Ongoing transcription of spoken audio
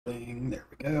There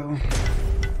we go.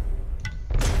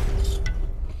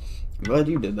 I'm glad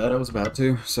you did that. I was about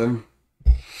to, so.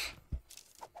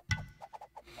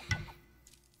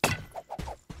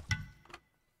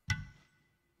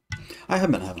 I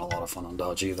have been having a lot of fun on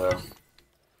Dodgy, though.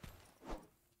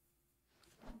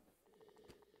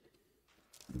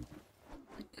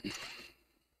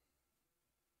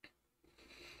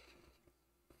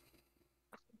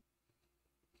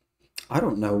 I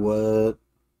don't know what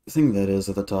thing that is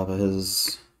at the top of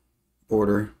his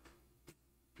border.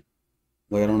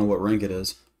 Like, I don't know what rank it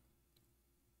is.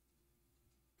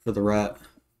 For the rat.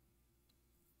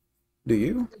 Do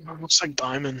you? It looks like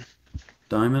diamond.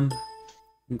 Diamond?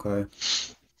 Okay.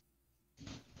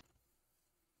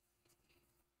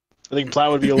 I think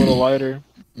plat would be a little lighter,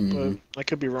 Mm. but I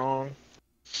could be wrong.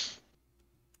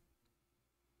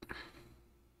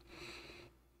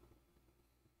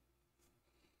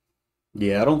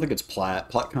 Yeah, I don't think it's plat.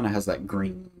 Plat kind of has that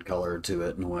green color to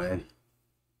it in a way.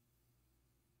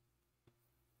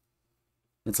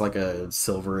 It's like a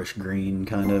silverish green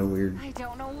kind of weird I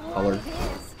don't know what color. it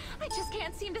is. I just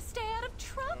can't seem to stay out of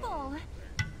trouble.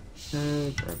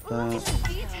 Grab Look at that.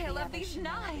 the detail of these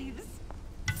knives.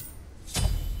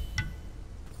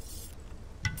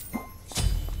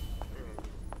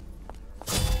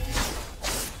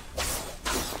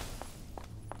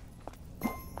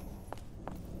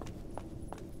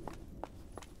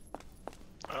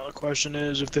 The question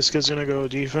is if this kid's gonna go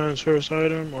defense first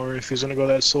item, or if he's gonna go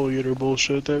that soul eater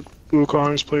bullshit that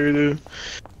Wukong's player do.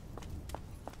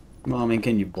 Well, I mean,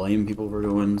 can you blame people for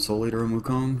going Soul Eater and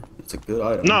Wukong? It's a good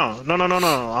item. No.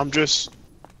 I'm just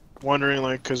wondering,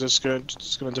 like, cause it's gonna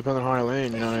depend on how I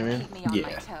lane. You know what I mean? Keep me on my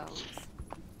Yeah. toes.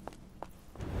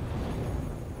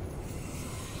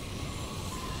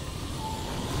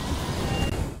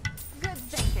 Good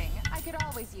thinking. I could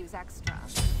always use extra.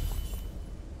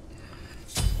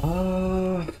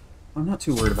 I'm not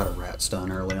too worried about a rat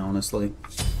stun early, honestly.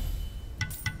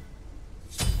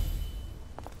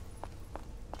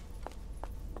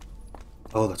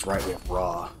 Oh, that's right, we have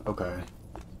Raw. Okay.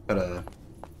 Gotta...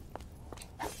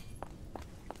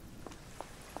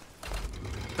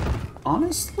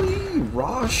 Honestly,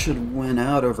 Raw should win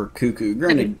out over Cuckoo.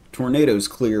 Granted, Tornado's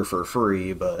clear for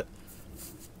free, but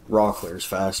Raw clears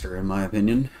faster, in my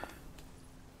opinion.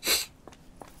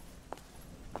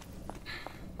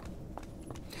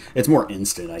 It's more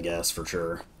instant, I guess, for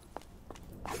sure.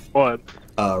 What?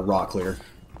 Raw clear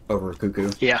over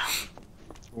Cuckoo. Yeah.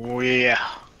 Oh yeah.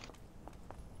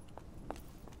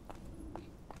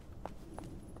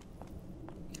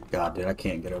 God, dude, I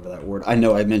can't get over that word. I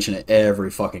know I mention it every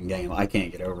fucking game. I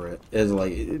can't get over it. It's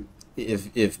like,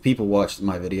 if people watch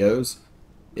my videos,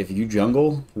 if you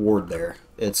jungle, ward there.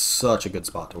 It's such a good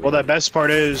spot to ward. Well, that best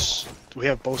part is we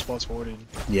have both spots warded.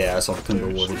 Yeah, I saw the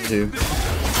Kumba warded too.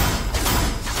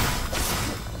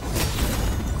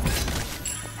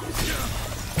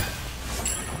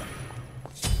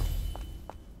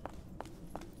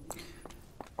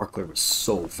 Our clear was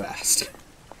so fast.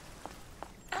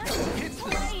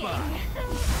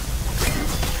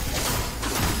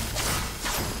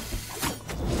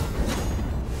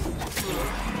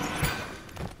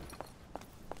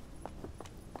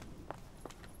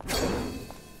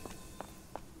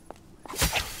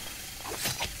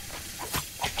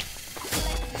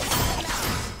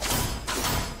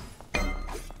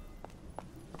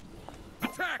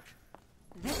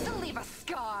 This'll leave a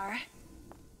scar.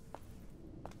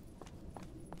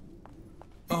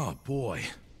 Oh boy.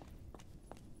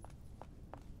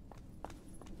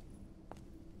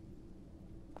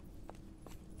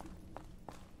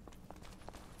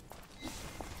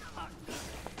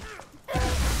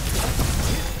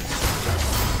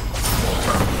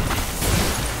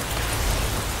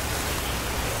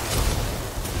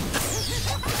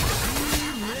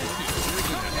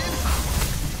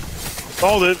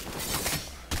 Called it.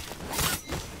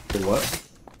 Did what?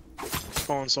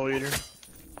 Calling Soul Eater.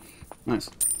 Nice.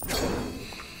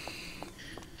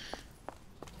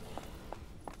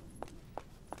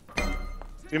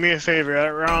 Do me a favor, at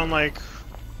around like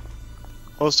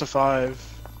close to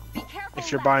 5, Be careful.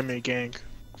 if you're left. buying me a gank.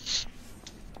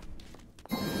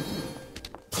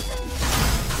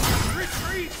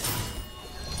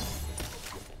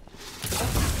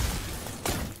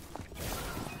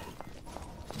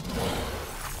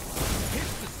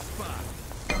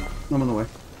 I'm on the way.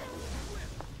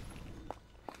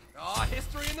 Oh,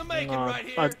 history in the making right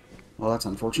here. Well, that's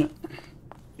unfortunate.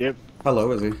 Yep. How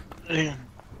low is he?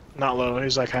 Not low,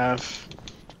 he's like half.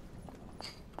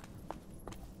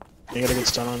 You gotta get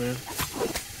stun on there.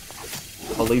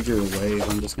 I'll leave your wave.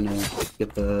 I'm just gonna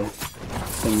get the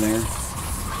thing there.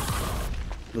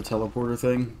 the teleporter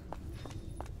thing.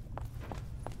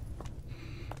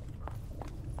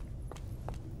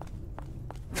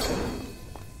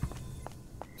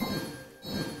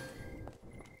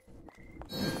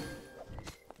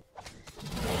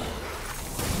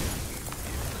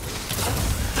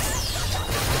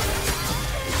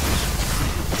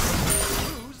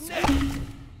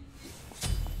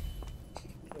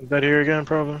 Is that here again,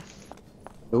 probably?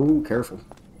 Oh, careful.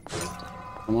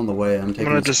 I'm on the way. I'm taking.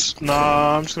 I'm just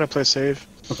gonna play safe.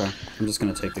 Okay. I'm just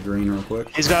gonna take the green real quick.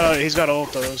 He's got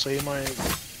ult though, so he might.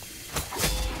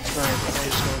 Alright, I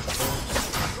just go with the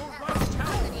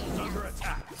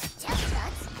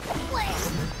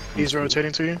ult. He's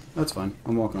rotating to you. That's fine.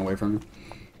 I'm walking away from you.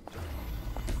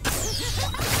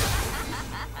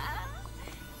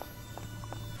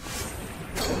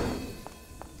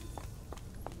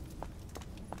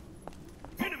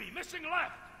 Enemy missing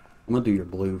left. I'm gonna do your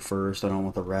blue first. I don't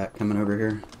want the rat coming over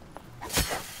here.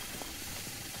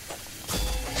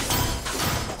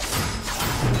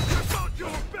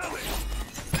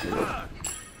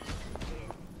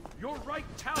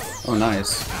 Oh,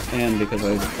 nice. And because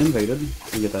I invaded,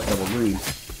 you get that double green.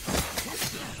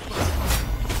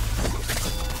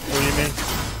 What do you mean?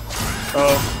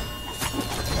 Oh.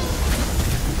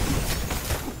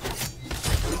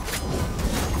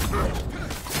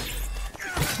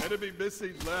 Enemy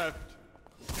missing left.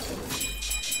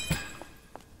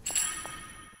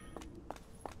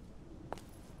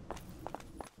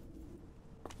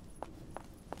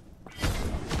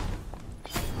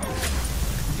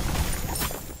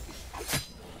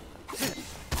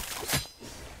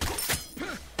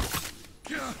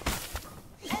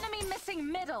 Enemy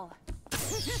missing middle.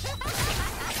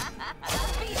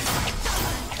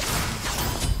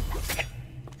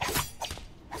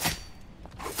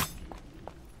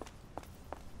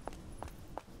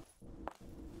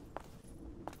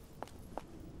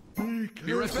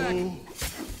 Be right back.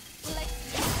 Let's take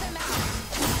them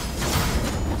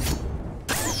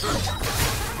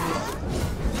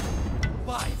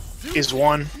out. He's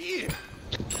one.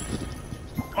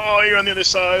 Oh, you're on the other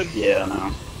side. Yeah,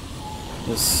 no.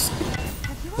 Just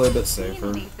play a bit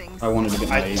safer. I wanted to get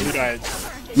my... Dude,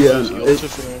 Yeah,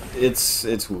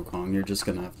 it's Wukong. You're just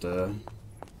gonna have to...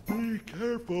 Be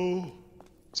careful.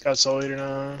 He's got Soul Eater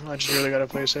now. I just really gotta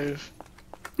play safe.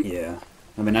 Yeah.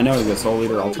 I mean, I know he's got Soul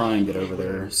Eater. I'll try and get over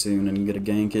there soon and get a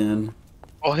gank in.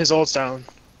 Oh, his ult's down.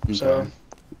 Okay. So,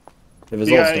 if his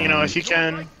ult's yeah, down, you know, if you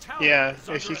can, yeah,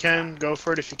 if you can, go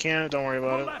for it. If you can't, don't worry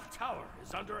about it. Left tower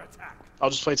is under attack. I'll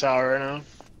just play tower right now.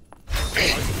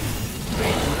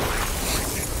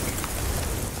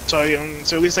 So,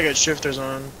 so at least I get shifters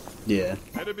on. Yeah.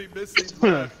 Enemy missing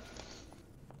left.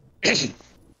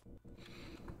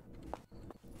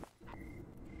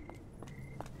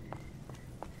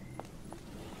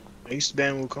 I used to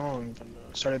ban Wukong, but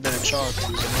started banning Chalk because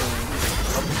he's annoying.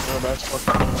 No, that's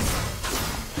fucking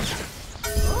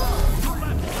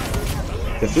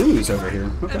Cthulhu's over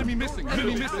here. Okay. Enemy missing.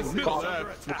 Enemy missing. Middle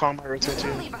left. Wukong might rotate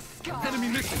too. Leave a scar. Enemy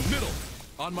missing. Middle.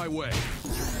 On my way.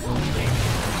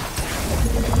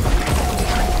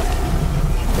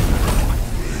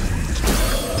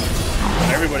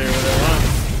 Everybody over there, huh?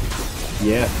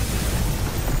 Yeah.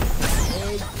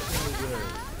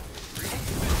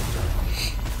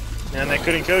 Man, they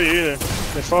couldn't kill you either.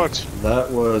 They fucked.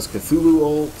 That was Cthulhu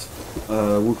ult,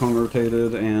 Wukong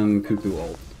rotated, and Cuckoo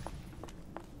ult.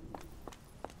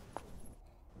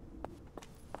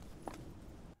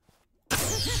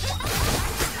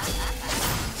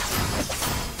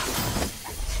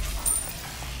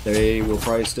 They will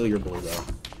probably steal your blue though.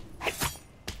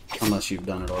 Unless you've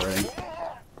done it already.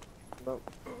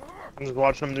 I'm just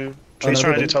watching them do. Oh, He's no,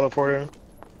 trying to they do teleporter.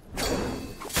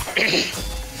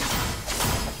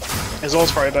 His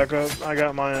ult's probably back up. I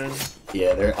got mine.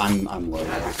 Yeah, I'm low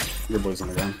though. Your blue's on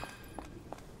the ground.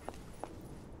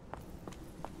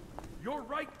 Your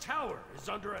right tower is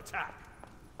under attack.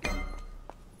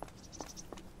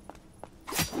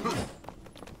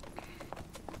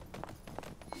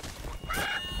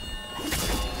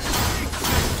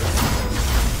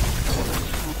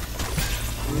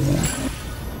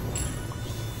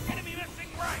 Enemy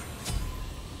missing right.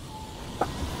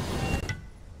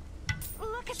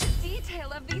 Look at the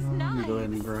detail of these I'm gonna knives. go ahead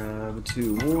and grab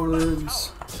 2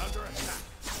 wards. Under attack.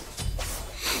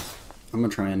 I'm gonna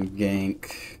try and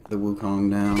gank the Wukong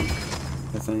now,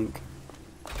 I think.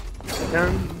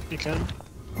 You can.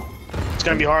 It's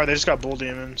gonna be hard. They just got Bull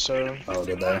Demon, so. Oh,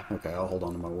 did they? Okay, I'll hold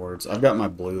on to my wards. I've got my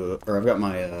blue, or I've got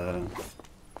my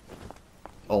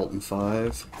ult in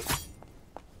 5.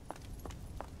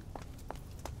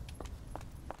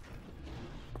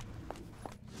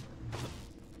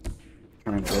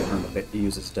 Trying to get her to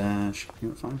use his dash.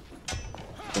 You're fine.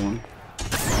 Go on.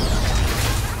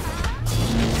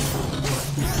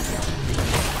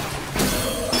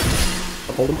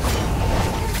 Hold him.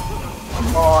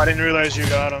 Oh, I didn't realize you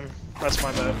got him. That's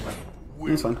my bad.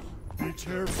 That's fine. Be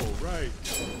careful, right?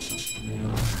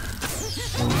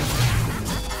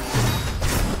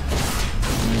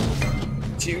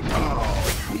 Shoot.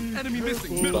 Oh. Enemy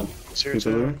missing middle.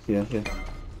 Seriously. Yeah.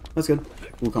 That's good.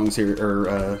 Wukong's here,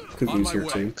 or Cuckoo's here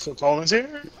too. So Colin's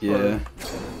here? Yeah.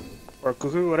 Or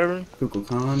Cuckoo, whatever. Cuckoo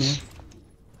Khan, yeah.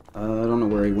 I don't know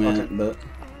where he went, Okay. but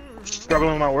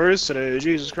Struggling with my words today.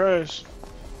 Jesus Christ.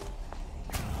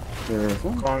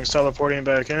 careful. Kong's teleporting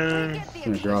back in. Get the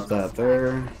Gonna drop that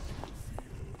there.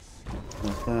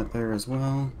 Drop that there as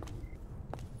well.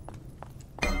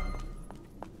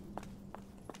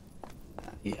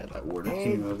 He had that word.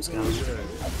 He knew it was coming.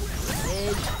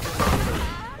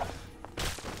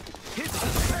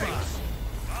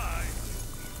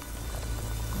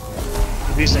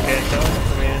 Decent game though.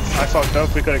 I mean, I fucked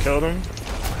up. We could have killed him.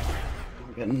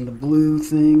 We're getting the blue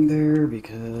thing there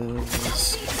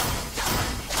because it's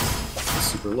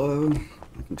super low.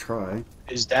 I can try.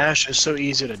 His dash is so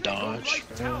easy to dodge.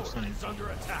 Tower is under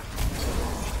attack.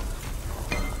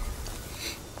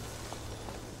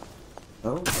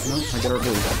 Oh, no, I get our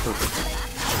blue. That's perfect.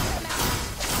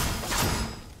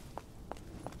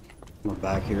 I'm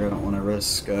back here. I don't want to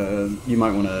risk. You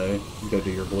might want to go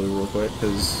do your blue real quick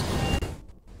because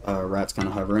Rat's kind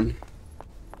of hovering.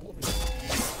 Your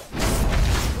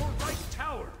right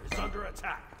tower is under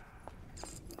attack.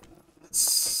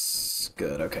 That's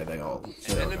good. Okay, they all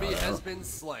Enemy got has out. been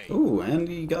slain. Ooh, and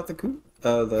he got the coup.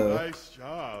 The Nice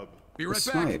job. Be the right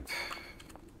back. snipe.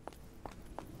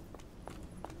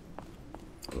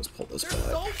 Let's pull this There's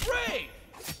back. no rain.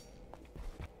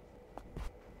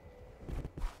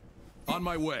 On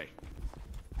my way.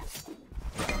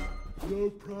 No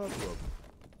problem.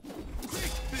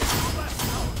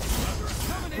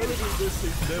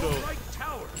 Your right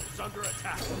tower is under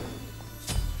attack.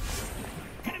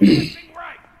 Enemy missing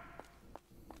right.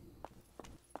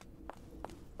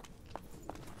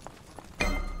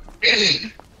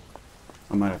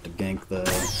 I might have to gank the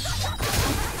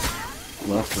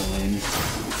left lane.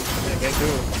 Yeah, get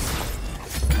through.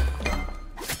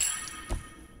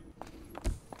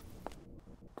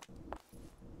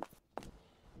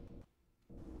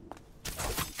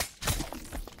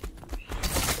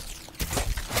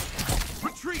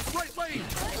 Retreat right lane.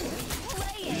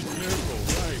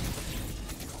 Careful, right.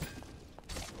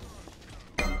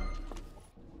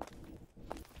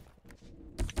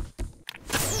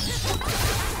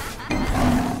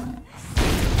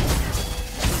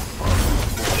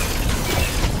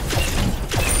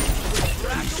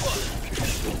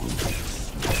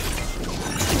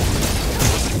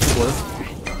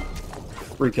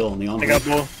 Free kill on the I on. got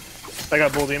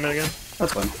bull demon again.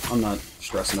 That's fine. I'm not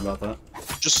stressing about that.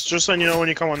 Just so you know when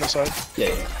you come on this side. Yeah.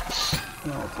 Okay,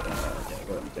 yeah,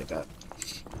 go ahead and take that.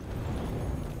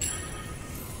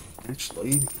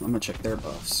 Actually, I'm gonna check their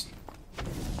buffs.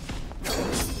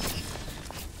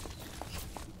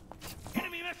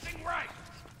 Enemy missing right.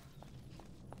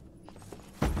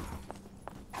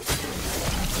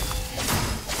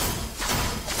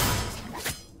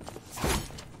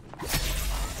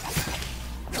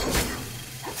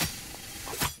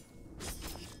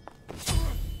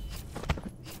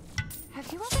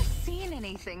 Have you ever seen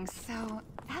anything so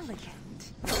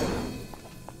elegant?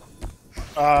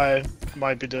 I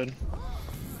might be dead.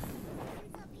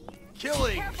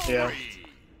 Killing. Yeah. spree.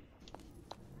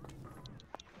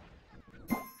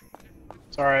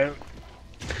 It's alright.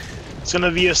 It's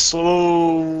gonna be a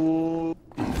slow.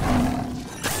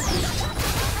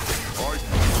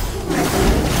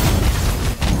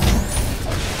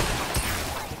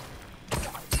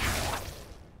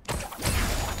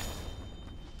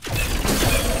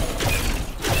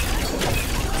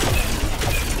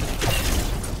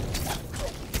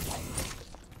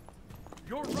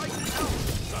 Your right tower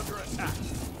is under attack.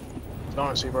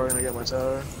 Honestly, probably gonna get my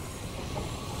tower.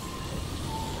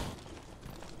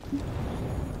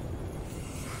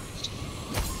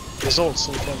 His ult's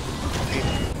so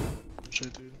fucking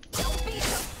shit, dude.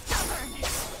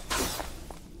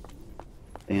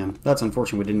 Damn, that's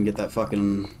unfortunate we didn't get that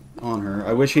fucking on her.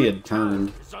 I wish he had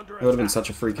turned. Is under It would have been attack. such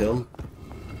a free kill.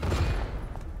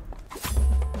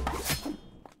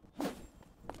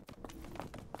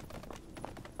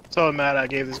 So mad I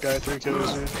gave this guy 3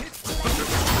 kills,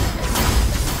 dude.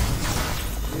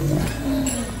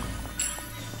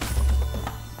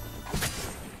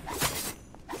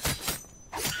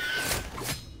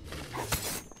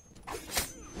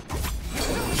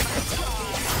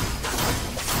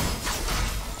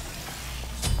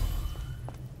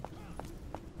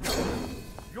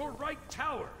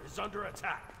 tower is under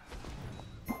attack.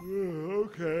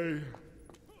 Okay.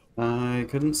 I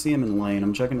couldn't see him in lane.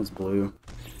 I'm checking his blue.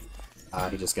 Ah,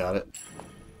 he just got it.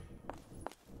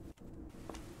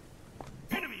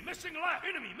 Enemy missing left.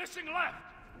 Enemy missing left.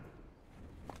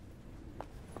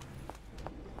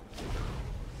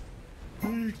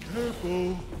 Be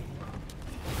careful.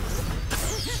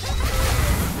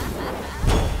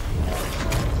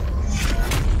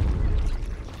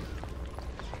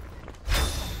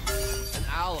 An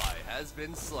ally has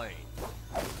been slain.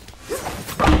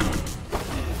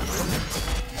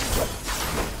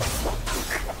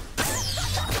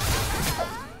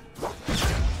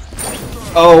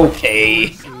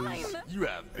 Okay. You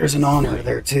have There's an honor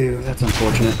there too. That's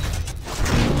unfortunate.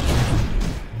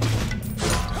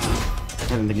 I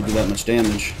didn't think he'd do that much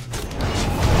damage.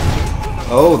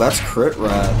 Oh, that's crit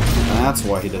rat. That's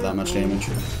why he did that much damage.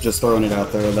 Just throwing it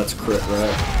out there, that's crit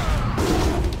rat.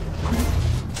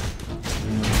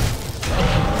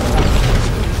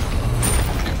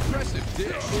 impressive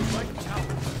dish.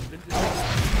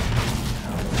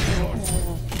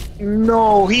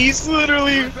 No, he's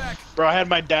literally. Back. Bro, I had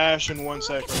my dash in 1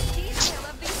 second. Detail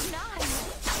of these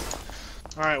knives.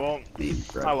 Alright, well,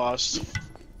 I lost.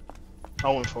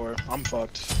 I went for it. I'm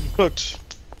fucked. I'm cooked.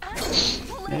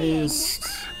 Yes.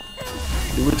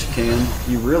 Do what you can.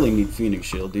 You really need Phoenix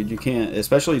Shield, dude. You can't,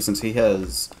 especially since he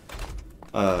has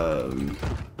Soul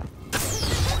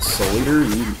Eater,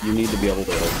 you need to be able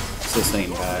to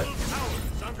sustain back. Tower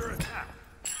is under attack.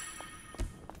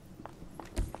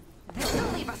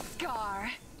 This'll leave a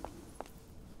scar.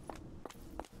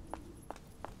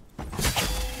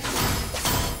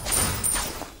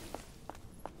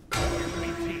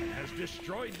 Enemy team has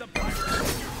destroyed the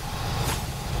pirate.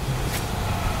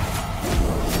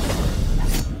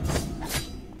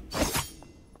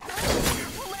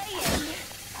 Playing.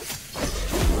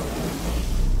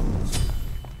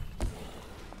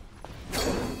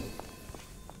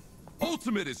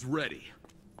 Ultimate is ready.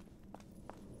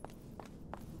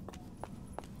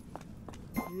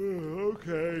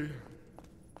 Okay.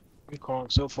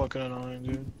 Wukong's so fucking annoying,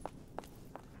 dude.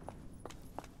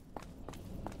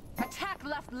 Attack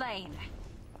left lane.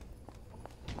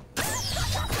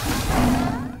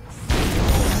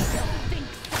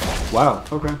 Wow,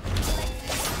 okay.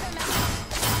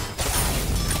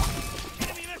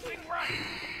 Enemy missing right.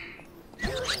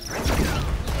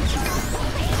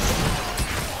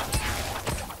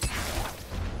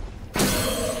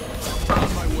 On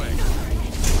my way.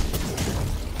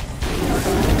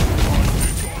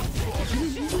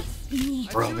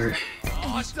 Brother.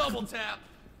 Oh, double tap.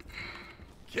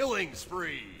 Killing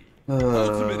spree.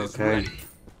 Ultimate is Okay. ready.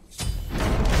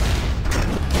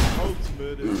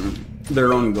 Ultimate is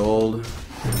They're on gold. Enemy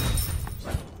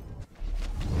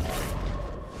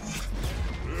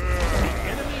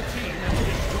team has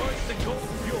destroyed the gold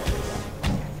fury.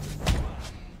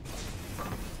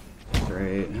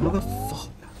 Great. How the fuck?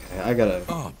 Okay, I gotta.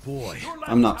 Oh boy.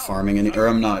 I'm not farming any, or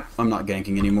I'm not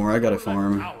ganking anymore. I gotta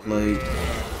farm. Like,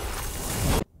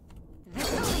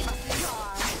 This'll leave a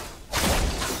scar.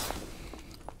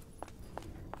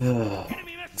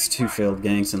 Enemy it's missing 2 failed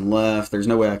ganks and left. There's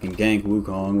no way I can gank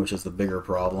Wukong, which is the bigger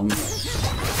problem.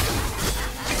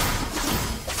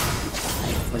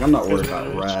 Like, I'm not worried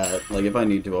about Rat. Like, if I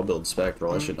need to, I'll build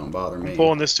Spectral. That shit don't bother me.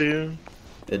 Pulling this to you.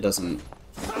 It doesn't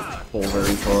pull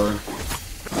very far.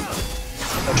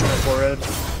 I'll try for red.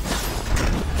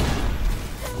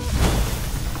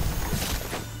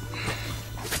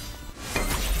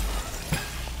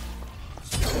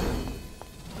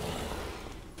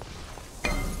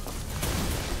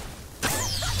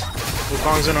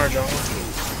 Wukong's in our jungle.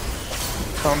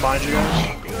 Come behind you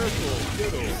guys.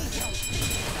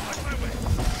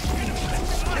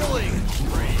 Killing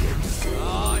spree.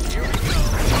 Ah, here we go.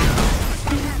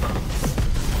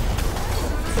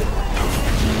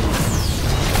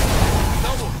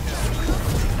 Double kill.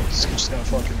 This just got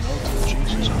fucking melted.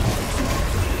 Jesus.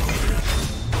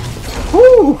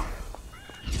 Woo!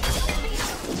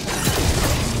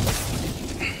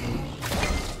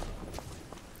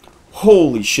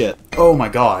 Holy shit. Oh my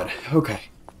god. Okay.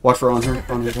 Watch for on her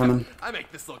coming. I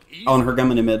make this look easy. On her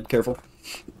coming in mid, careful.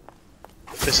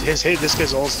 This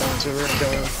guy's all down, so we're gonna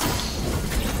kill him.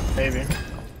 Maybe.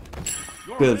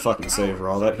 Good fucking save,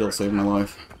 Raw. That heal saved my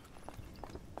life.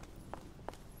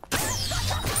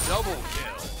 Double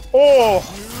kill. Oh!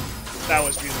 That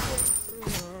was beautiful.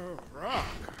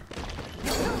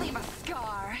 This'll leave a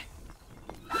scar.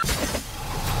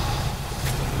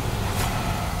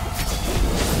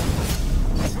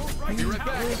 Be right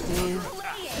back. Playing.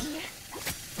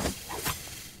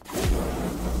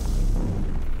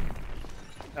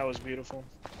 That was beautiful.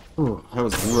 Ooh, that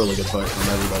was a really good fight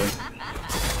from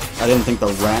everybody. I didn't think the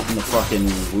rat and the fucking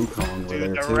Wukong were Dude,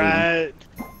 there the too. rat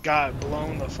got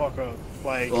blown the fuck up.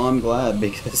 Like, Well, I'm glad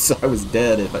because I was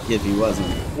dead if he wasn't.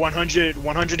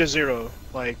 100 to 0.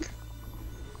 Like,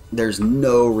 There's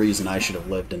no reason I should have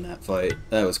lived in that fight.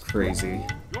 That was crazy.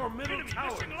 Your middle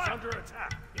tower is under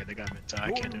attack. yeah, they got mid.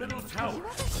 I can't do Your it. middle tower You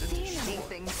has haven't been seen destroyed.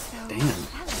 anything so Damn.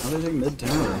 How did I take mid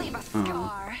tower? leave a Oh,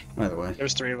 scar. by the way.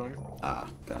 There's 3 of them. Ah,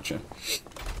 gotcha.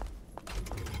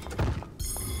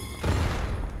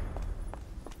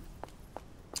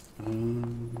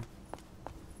 Um,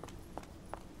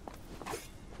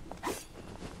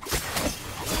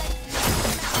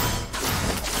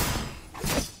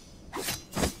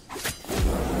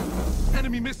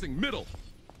 Enemy missing, middle.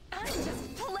 I'm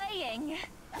just playing.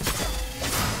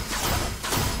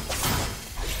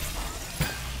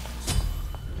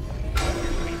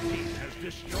 Enemy team has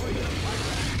destroyed the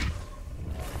pirate.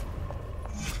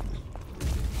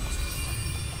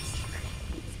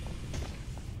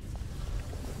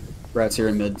 Rat's here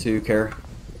in mid too, care.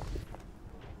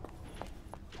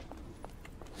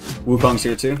 Wukong's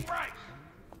here too.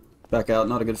 Back out,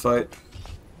 not a good fight.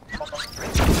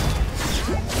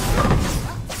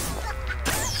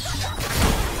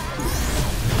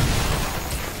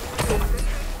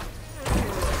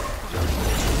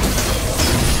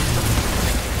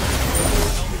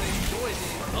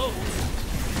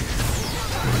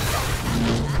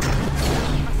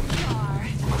 Scar.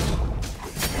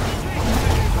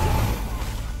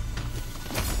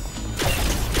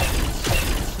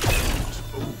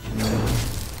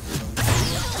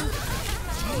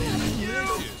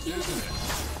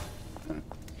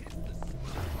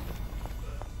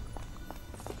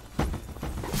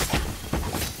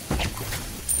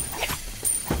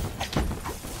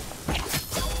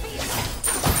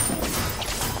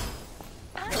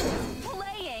 I'm just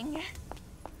playing.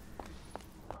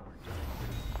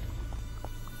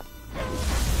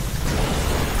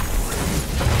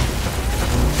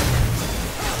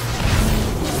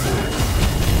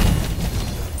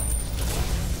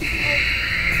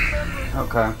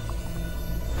 Okay.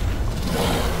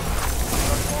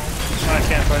 I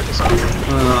can't fight this one.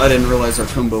 I didn't realize our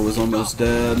combo was almost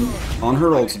dead. On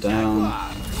her ult's down.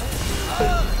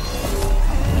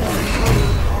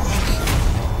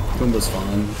 Kumba's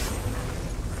fine.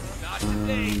 Not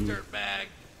today, dirtbag.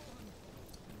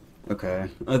 Okay.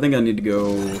 I think I need to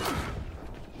go.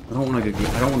 I don't want to do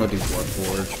Blood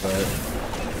Forge, but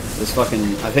this fucking.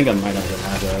 I think I might have to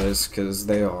Magi's because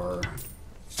they are.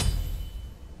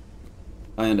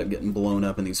 I end up getting blown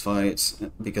up in these fights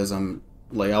because I'm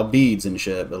like I'll beads and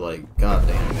shit, but like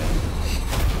goddamn.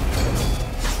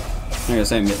 I'm gonna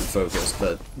say I'm getting focused,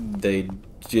 but they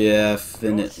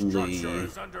definitely Structure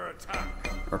is under attack.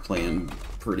 are playing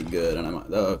pretty good, and I'm like,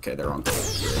 oh, okay, they're on gold.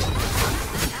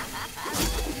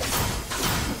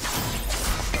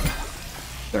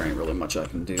 There ain't really much I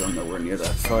can do. I'm nowhere near that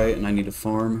fight, and I need to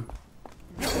farm.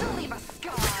 This'll leave a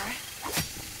scar.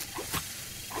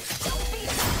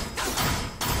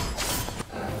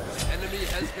 Enemy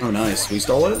has been Oh, nice. We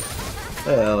stole it?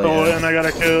 Hell Oh, yeah. and I got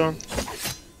a kill.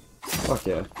 Fuck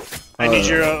yeah. I need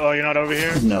your. Oh, you're not over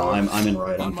here? No, I'm in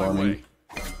right. I'm On my farming. way.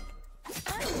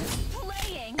 I'm just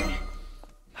playing.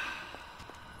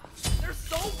 They're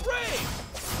so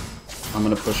brave. I'm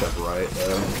gonna push up right,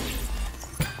 though.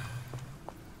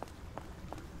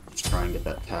 Just try and get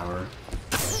that tower.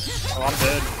 Oh, I'm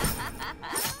dead.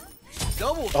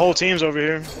 Double. The whole team's over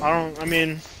here. I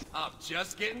mean, I'm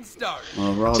just getting started.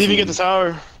 Well, Ross see if you get the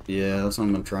tower. Yeah, that's what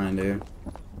I'm gonna try and do.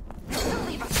 This'll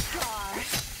leave a scar.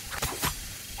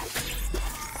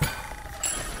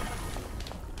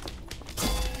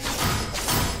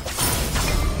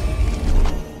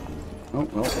 Oh,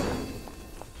 well.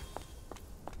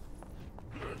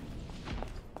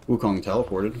 Wukong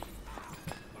teleported.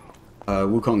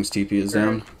 Wukong's TP is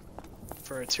down.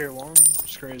 For a tier 1,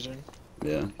 it's crazy.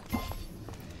 Yeah.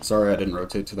 Sorry I didn't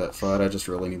rotate to that fight, I just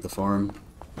really need the farm.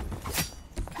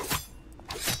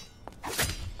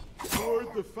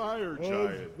 Toward the fire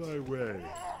giant. My way.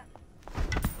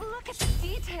 Look at the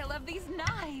detail of these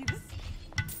knives.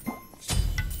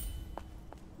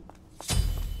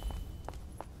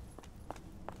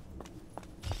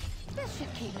 This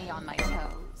should keep me on my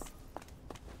toes.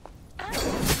 I'm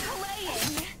just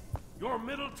playing. Your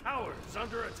middle tower is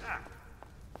under attack.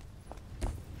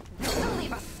 This'll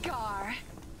leave a scar.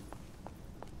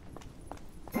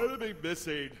 Enemy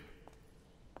missing.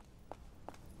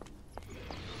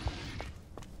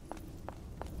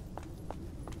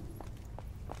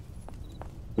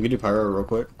 We can do Pyro real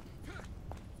quick.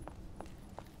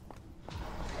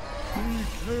 Be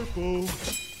careful.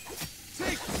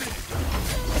 Take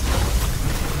this.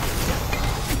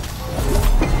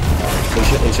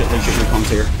 holy shit, Wukong's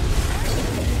here.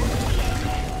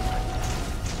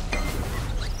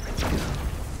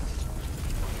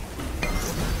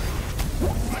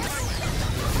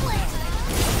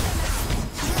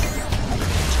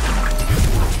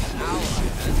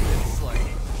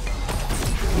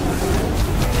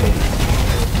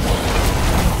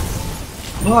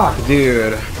 Fuck,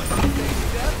 dude.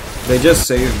 They just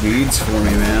saved beads for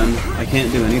me, man. I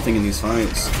can't do anything in these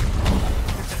fights.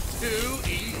 Too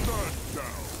easy.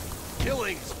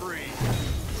 Killing spree.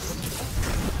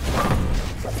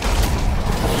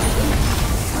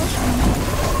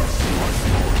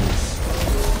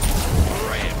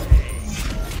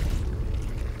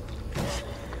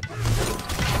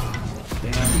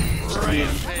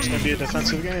 It's gonna be a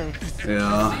defensive game.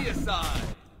 Yeah. Aside.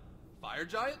 Fire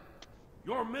giant?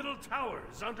 Your middle tower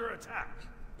is under attack.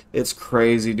 It's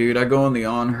crazy, dude. I go on the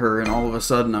on her and all of a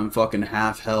sudden I'm fucking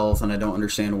half health and I don't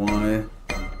understand why.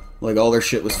 Like, all their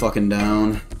shit was fucking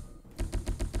down.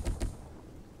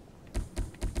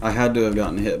 I had to have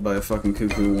gotten hit by a fucking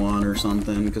Cuckoo 1 or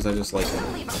something, because I just like...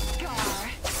 Leave a scar.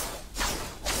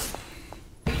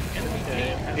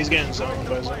 Yeah, he's getting zoned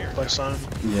by Sun.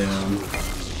 Yeah.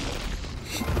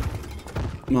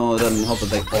 Well, it doesn't help that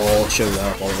they all showed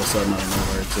up all of a sudden out of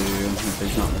nowhere, too. Like,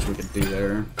 there's not much we could do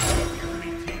there.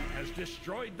 Enemy team has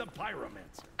destroyed the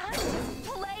Pyromancer. I'm just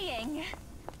playing.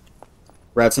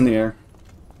 Rats in the air.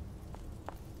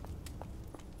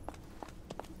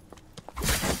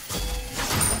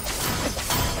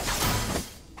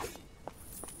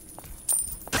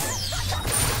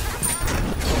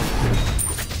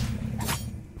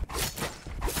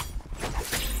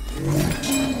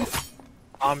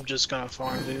 I'm just gonna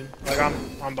farm, dude. Like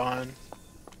I'm behind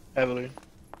heavily.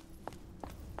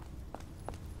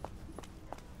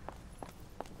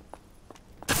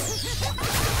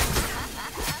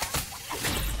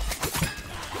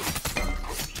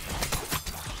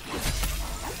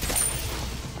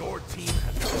 Your team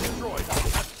has destroyed the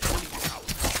F-20 tower.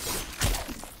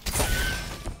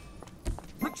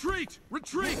 Retreat!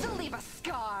 Retreat! This'll leave a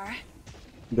scar.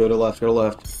 Go to left, go to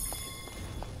left.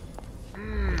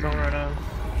 Going right now.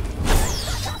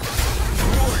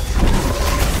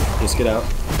 Just get out.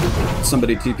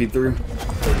 Somebody TP through.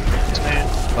 It's man.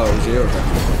 Oh, it was you? Okay.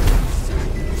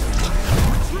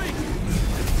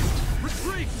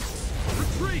 Retreat!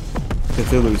 Retreat!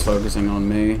 Cthulhu's focusing on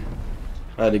me.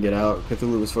 I had to get out.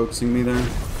 Cthulhu was focusing me there.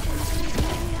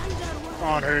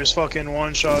 On her is fucking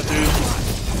one shot, dude.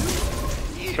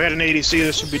 If we had an ADC,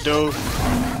 this would be dope.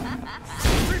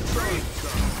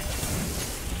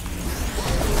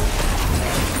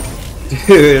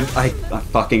 Dude, I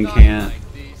fucking can't.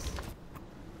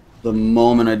 The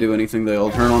moment I do anything, they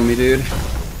all turn on me, dude.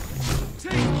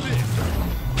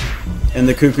 And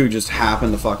the Cuckoo just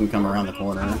happened to fucking come around the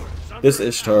corner. This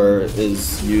Ishtar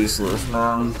is useless,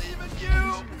 man.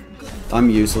 I'm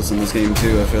useless in this game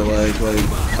too, I feel like.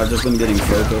 Like, I've just been getting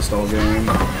focused all game.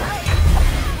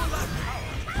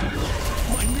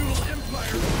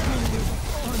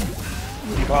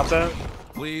 You pop that?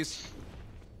 Please.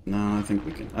 No, I think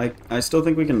we can. I still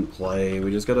think we can play.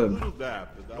 We just gotta.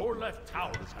 Your left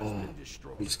tower has been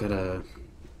destroyed. We just gotta.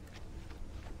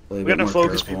 Play a We bit gotta more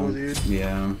focus careful. people, dude.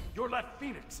 Yeah. Your left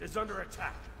Phoenix is under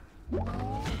attack.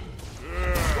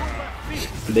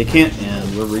 They can't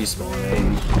end. We're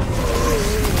respawning.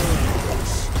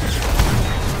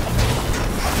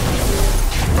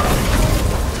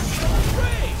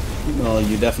 Well,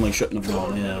 you definitely shouldn't have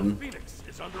gone in. Phoenix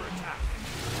is under attack.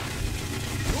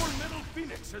 Your middle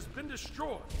Phoenix has been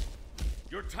destroyed.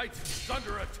 Your Titan is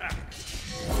under attack.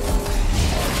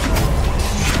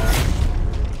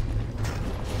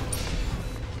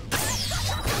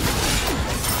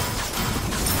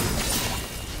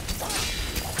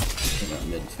 I got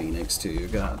mid Phoenix too.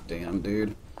 God damn,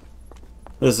 dude.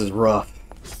 This is rough.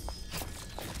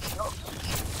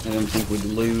 I didn't think we'd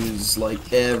lose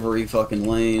like every fucking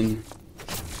lane.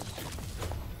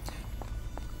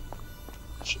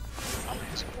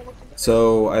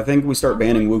 So I think we start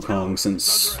banning Wukong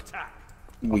since Under attack.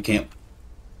 we can't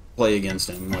play against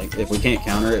him. Like, if we can't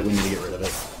counter it, we need to get rid of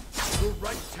it. Your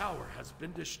right tower has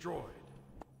been destroyed.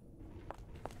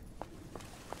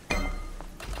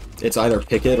 It's either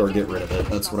pick it or get rid of it.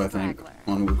 That's what I think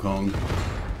on Wukong.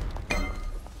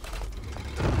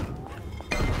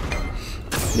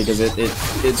 Because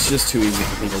it's just too easy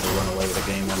for people to run away with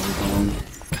a game on Wukong.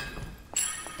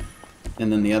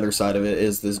 And then the other side of it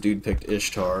is this dude picked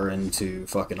Ishtar into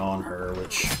fucking on her,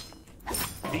 which,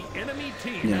 The enemy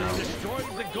team you has know, destroyed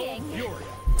the Gold Fury.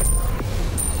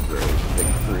 very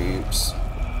big creeps.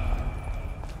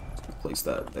 Place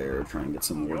that there, try and get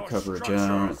some more Your coverage structure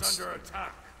out. is under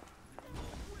attack.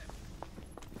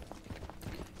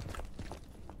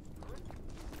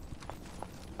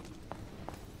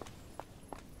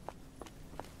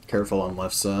 careful on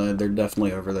left side. They're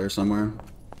definitely over there somewhere.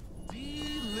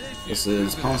 This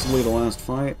is possibly the last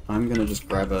fight. I'm gonna just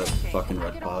grab a fucking I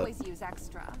red could pot. always use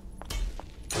extra.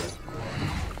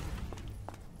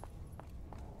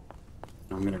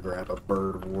 I'm gonna grab a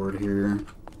bird ward here.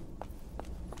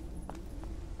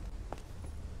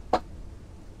 Oh,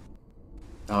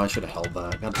 I should have held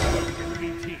that. God damn it. The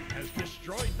enemy team has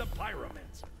destroyed the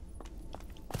pyromancer.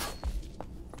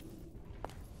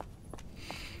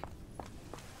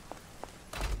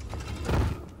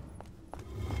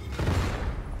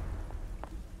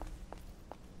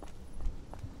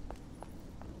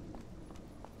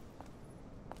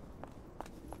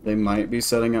 They might be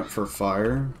setting up for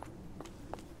fire.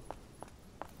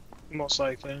 Most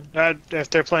likely. If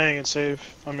they're playing it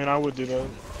safe, I mean, I would do that.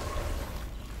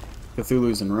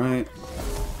 Cthulhu's in right.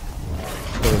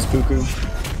 There's Cuckoo.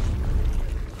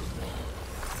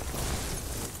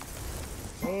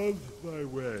 Of thy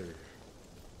way.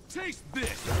 Taste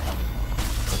this.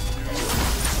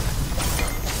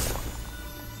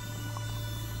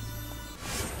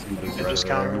 Somebody's They right just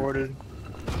over there. counter-warded.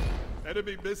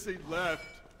 Enemy missing left.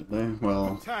 They,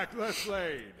 well, Attack left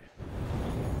lane.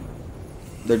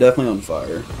 they're definitely on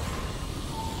fire.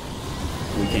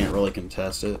 We can't really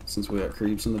contest it since we got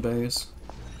creeps in the base.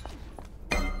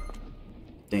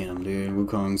 Damn, dude.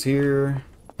 Wukong's here.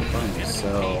 By Enemy team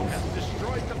himself. has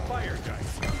destroyed the fire giant.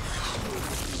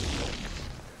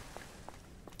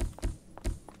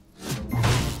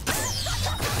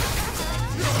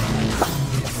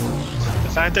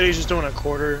 The fact that he's just doing a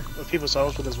quarter of people's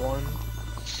health with his one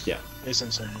Yeah. is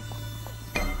insane.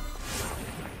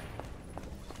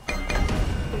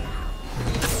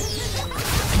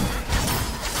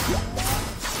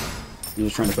 You're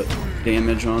just trying to put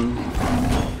damage on.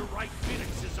 Your right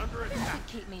phoenix is under This attack.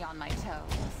 should keep me on my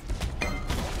toes.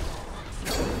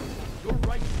 Your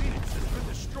right phoenix has been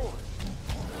destroyed.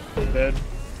 Dead.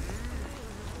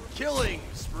 Killing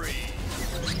spree.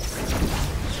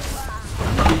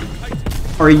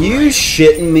 Are you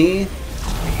shitting me?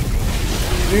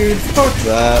 Dude, fuck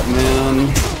that, man.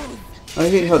 I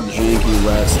hate how janky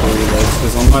Rat's 3 looks,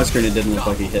 because on my screen it didn't look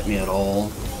like he hit me at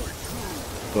all.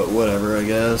 But whatever, I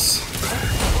guess.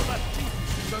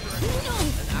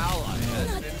 An ally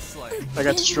has been slain. I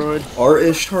got destroyed. Our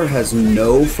Ishtar has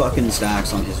no fucking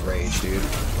stacks on his rage, dude.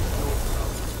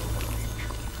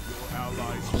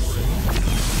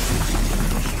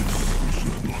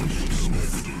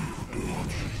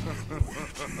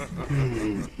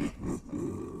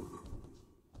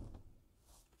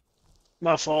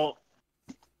 My fault.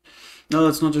 No,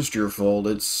 it's not just your fault,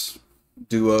 it's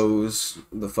duos.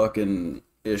 The fucking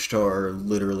Ishtar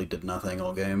literally did nothing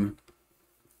all game.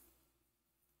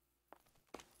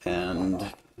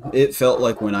 And it felt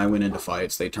like when I went into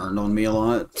fights, they turned on me a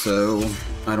lot, so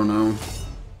I don't know.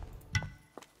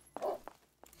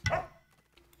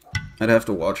 I'd have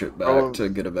to watch it back Bro- to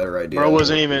get a better idea. Bro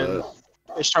wasn't even. but-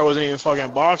 Ishtar wasn't even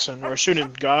fucking boxing or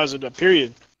shooting guys at a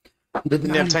period.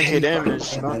 Didn't have 10K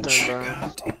damage, nothing, bro.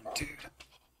 God damn, dude.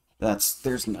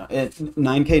 There's no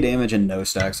 9K damage and no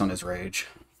stacks on his rage.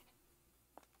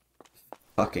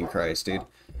 Fucking Christ, dude.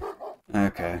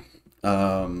 Okay.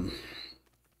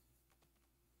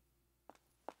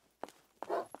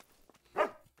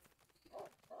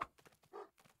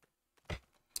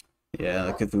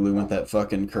 Yeah, Cthulhu went that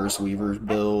fucking Curse Weaver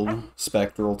build.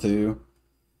 Spectral too.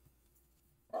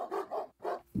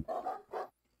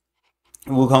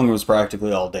 Wukong was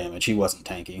practically all damage. He wasn't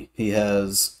tanky. He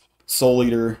has Soul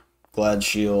Eater, Glad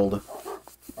Shield,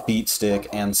 Beat Stick,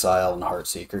 and Sile and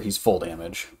Heartseeker. He's full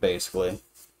damage, basically.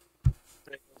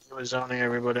 He was zoning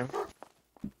everybody.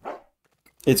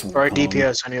 It's Or Wukong.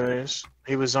 DPS, anyways.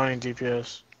 He was zoning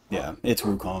DPS. Yeah, it's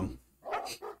Wukong.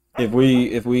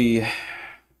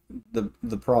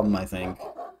 The problem, I think,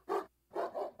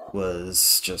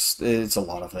 was just, it's a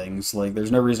lot of things. Like,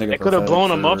 there's no reason to They go could have prophetic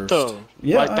blown him up, first. though.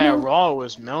 Yeah, Like, I that know. Raw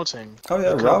was melting. Oh yeah,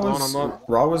 They could Raw have blown him up.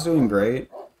 was doing great.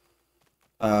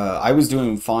 I was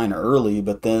doing fine early,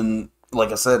 but then,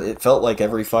 like I said, it felt like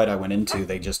every fight I went into,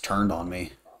 they just turned on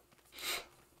me.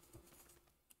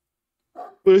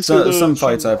 Some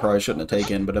fights I probably shouldn't have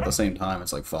taken, but at the same time,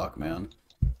 it's like, fuck, man.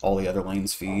 All the other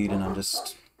lanes feed, and I'm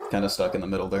just kind of stuck in the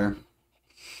middle there.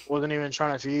 Wasn't even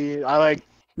trying to feed. I like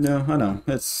No, I know.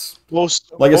 It's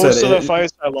most. Like I said, most of the it-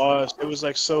 fights I lost, it was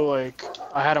like so like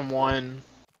I had him won.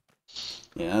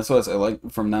 yeah, that's what I say.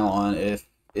 Like from now on,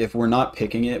 if we're not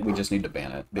picking it, we just need to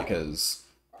ban it because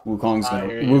Wukong's I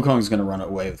gonna hear you. run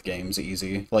away with games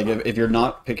easy. Like if you're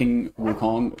not picking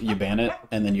Wukong, you ban it,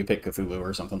 and then you pick Cthulhu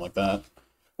or something like that,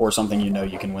 or something you know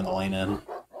you can win the lane in.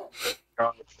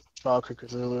 Fuck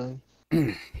Cthulhu.